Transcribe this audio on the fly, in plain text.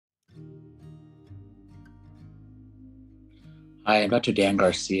Hi, I'm Dr. Dan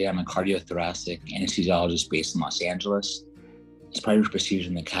Garcia. I'm a cardiothoracic anesthesiologist based in Los Angeles. As part of your procedure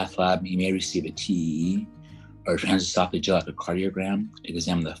in the cath lab, you may receive a TEE, or Transesophageal Echocardiogram, to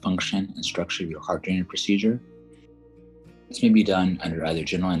examine the function and structure of your heart during your procedure. This may be done under either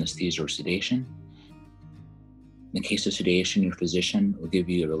general anesthesia or sedation. In the case of sedation, your physician will give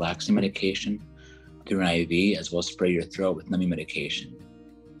you a relaxing medication through an IV, as well as spray your throat with numbing medication.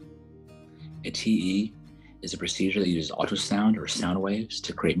 A TE is a procedure that uses ultrasound or sound waves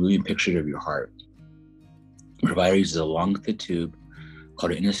to create moving pictures of your heart. The provider uses a long-thick tube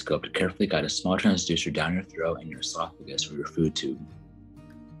called an endoscope to carefully guide a small transducer down your throat and your esophagus or your food tube.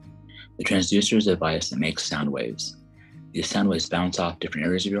 The transducer is a device that makes sound waves. These sound waves bounce off different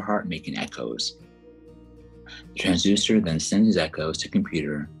areas of your heart, making echoes. The transducer then sends these echoes to a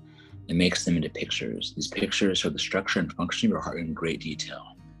computer and makes them into pictures. These pictures show the structure and function of your heart in great detail.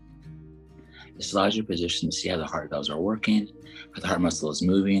 This allows your physician to see how the heart valves are working, how the heart muscle is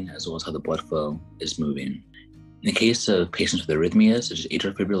moving, as well as how the blood flow is moving. In the case of patients with arrhythmias, such as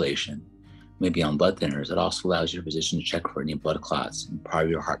atrial fibrillation, may be on blood thinners. It also allows your physician to check for any blood clots in part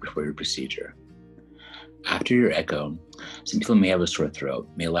of your heart before your procedure. After your echo, some people may have a sore throat.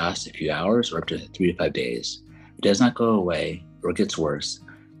 It may last a few hours or up to 3 to 5 days. If it does not go away or gets worse,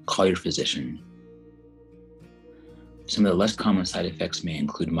 call your physician. Some of the less common side effects may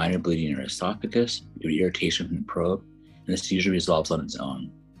include minor bleeding in your esophagus due to irritation from the probe, and this usually resolves on its own.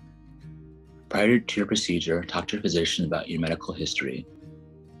 Prior to your procedure, talk to your physician about your medical history.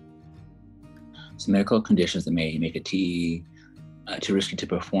 Some medical conditions that may make a TE too risky to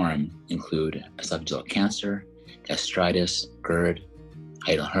perform include esophageal cancer, gastritis, GERD,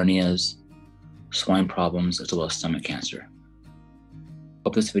 hiatal hernias, swelling problems, as well as stomach cancer.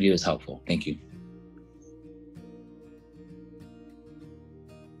 Hope this video is helpful. Thank you.